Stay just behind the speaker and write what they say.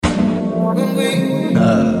I'ma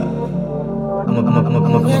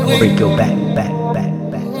break your back, back, back,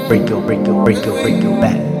 back. Break your back,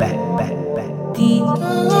 back, back, back. DJ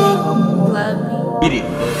Clubby. Beat it.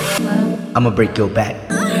 I'ma break your back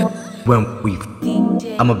when we.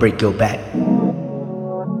 DJ I'ma break your back.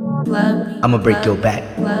 Clubby. I'ma break your back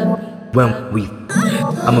Clubby. when we.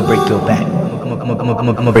 I'ma break your back.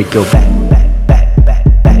 I'ma break your back, back, back, back,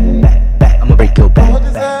 back, back, back. I'ma break your back,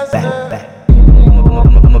 back, back, back.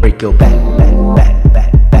 I'ma break your back, back, back,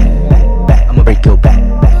 back, back, back, back. I'ma break your back,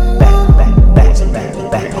 back, back, back, back, back,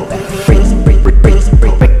 back, back. Break, break, break, break,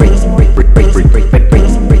 break, break, break, break, break, break, break, break, break, break,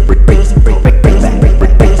 break, break, break, break,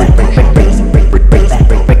 break,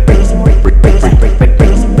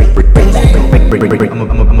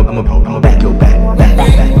 I'ma break your back, I'ma break your back, back, back.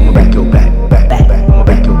 I'ma break your back,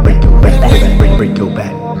 break your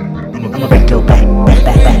back. I'ma break your back, back,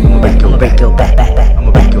 back, back. I'ma break your back, back, back, back.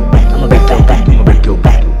 I'ma break your back, I'ma break your back,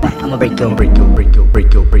 I'ma break your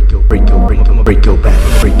back, I'ma break your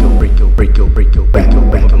back, I'ma break your back,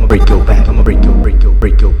 I'ma break your back, I'ma break your back,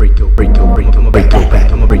 I'ma break your back, I'ma break your back, I'ma break your back, I'ma break your back,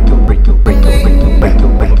 I'ma break your back, I'ma break your back, I'ma break your back, I'ma break your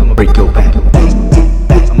back, I'ma break your back, I'ma break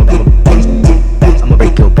your back, I'ma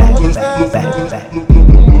break your back, back, back.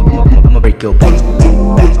 I'ma break your back,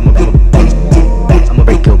 I'ma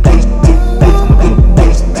break your back,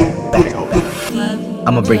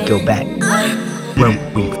 I'ma break your back when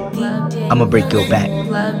we. I'ma break your back,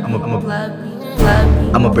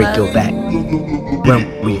 I'ma break your back when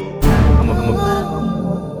we.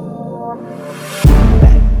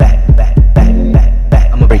 Back, back, back, back,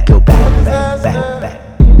 back. I'ma break your back, back, back, back.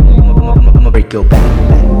 I'ma break your back,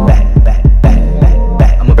 back, back, back, back,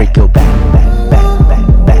 back. I'ma break your back, back, back,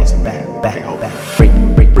 back, back, back, back. Break,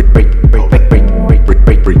 break, break, break, break, break, break, break, break,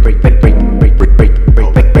 break, break, break, break, break, break, break, break, break,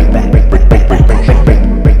 break, back, break, break, break, break, break, break,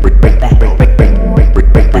 break, break, break, break, back, break, break, break, break, break, break, break, break, break, break, break, break,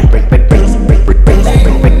 break, back, break, break, break, break.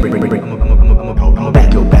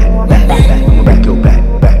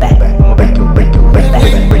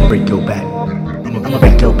 I'ma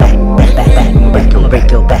break your back, back, back, back. I'ma break your back, back,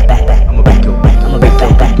 back, back. I'ma break your back, break your back. I'ma break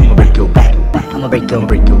your back, back, back, back.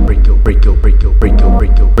 I'ma break your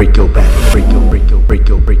back, back,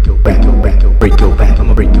 back, back. I'ma break your back,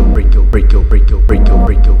 I'ma break your back, I'ma break your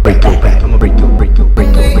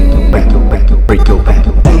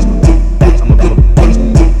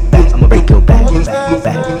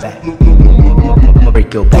back, I'ma break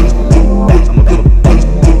your back, I'ma break your back, I'ma break your back,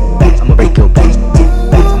 I'ma break your back, I'ma break your back,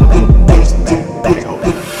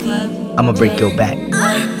 I'ma break your back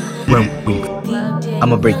when we.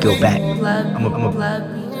 I'ma break your back,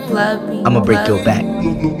 I'ma break your back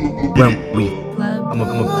when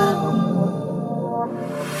we.